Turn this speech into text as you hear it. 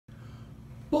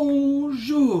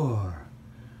Bonjour!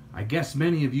 I guess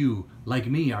many of you, like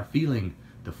me, are feeling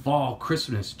the fall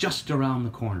Christmas just around the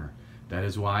corner. That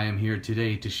is why I'm here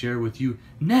today to share with you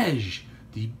Neige,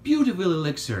 the beautiful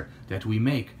elixir that we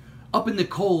make up in the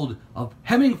cold of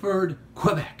Hemingford,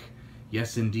 Quebec.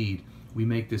 Yes, indeed, we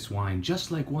make this wine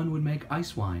just like one would make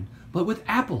ice wine, but with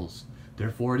apples.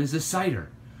 Therefore, it is a cider.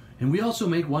 And we also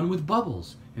make one with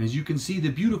bubbles. And as you can see, the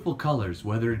beautiful colors,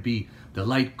 whether it be the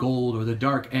light gold or the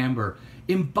dark amber,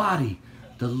 embody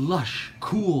the lush,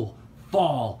 cool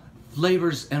fall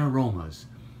flavors and aromas.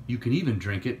 You can even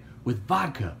drink it with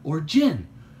vodka or gin,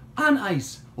 on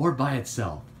ice or by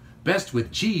itself. Best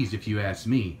with cheese, if you ask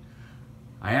me.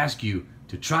 I ask you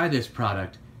to try this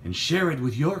product and share it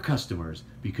with your customers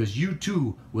because you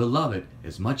too will love it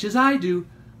as much as I do.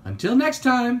 Until next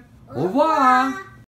time, au revoir!